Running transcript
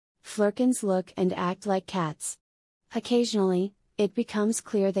Flerkens look and act like cats. Occasionally, it becomes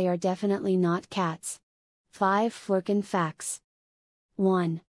clear they are definitely not cats. 5 Flerken facts.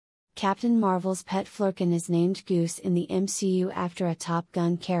 1. Captain Marvel's pet Flerken is named Goose in the MCU after a Top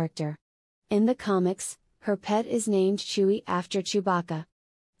Gun character. In the comics, her pet is named Chewie after Chewbacca.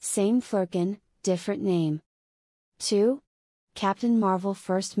 Same Flerken, different name. 2. Captain Marvel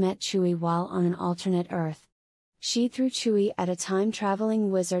first met Chewie while on an alternate Earth. She threw Chewie at a time-traveling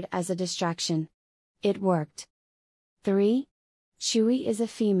wizard as a distraction. It worked. 3. Chewie is a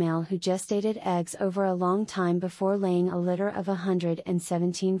female who gestated eggs over a long time before laying a litter of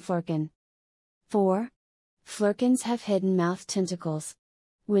 117 Flerken. 4. Flerkens have hidden mouth tentacles.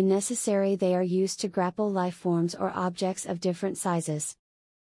 When necessary, they are used to grapple lifeforms or objects of different sizes.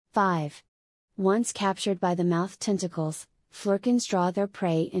 5. Once captured by the mouth tentacles, Flerkens draw their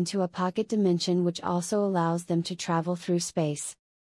prey into a pocket dimension which also allows them to travel through space.